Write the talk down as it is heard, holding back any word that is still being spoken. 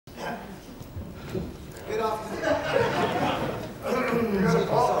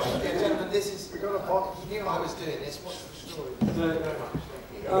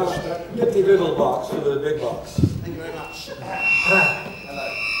Nifty little box for the big box. Thank you very much. Hello.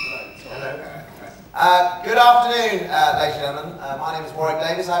 Good afternoon, ladies and gentlemen. My name is Warwick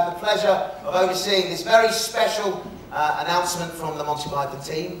Davis. I have the pleasure of overseeing this very special announcement from the Monty Python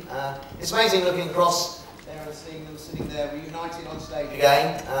team. It's amazing looking across there and seeing them sitting there reunited on stage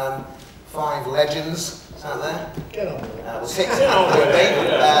again. 5 legends out there. Get on. Well, 6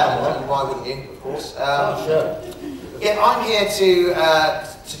 why wouldn't you, of course. Sure. Yeah, I'm here to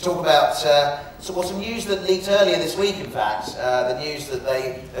talk about some news that leaked earlier this week, in fact. The news that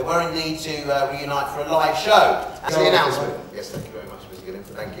they were indeed to reunite for a live show. That's the announcement. Yes, thank you very much, Mr. Gilliam.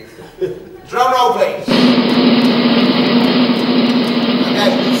 Thank you. Drum roll, please. Okay,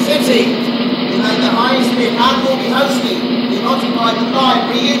 the city who made the highest bid and will be hosting the Monty Python Live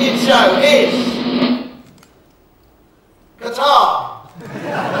reunion show is Qatar.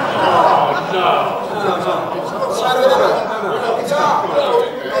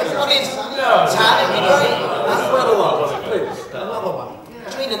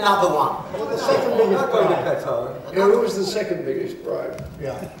 Another one. Well, the second biggest going to Qatar. Yeah, who was the second biggest bribe?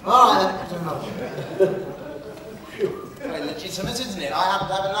 Yeah. Alright then. Very legitimate, isn't it? I happen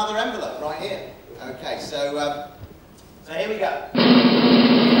to have another envelope right here. Okay, so here we go.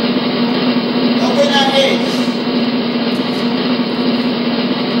 The winner is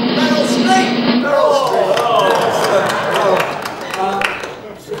Meryl Streep!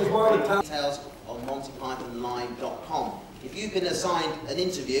 Details on MontyPythonLive.com. If you've been assigned an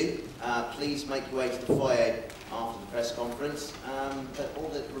interview, please make your way to the foyer after the press conference. But all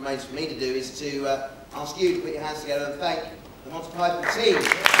that remains for me to do is to ask you to put your hands together and thank the Monty Python team.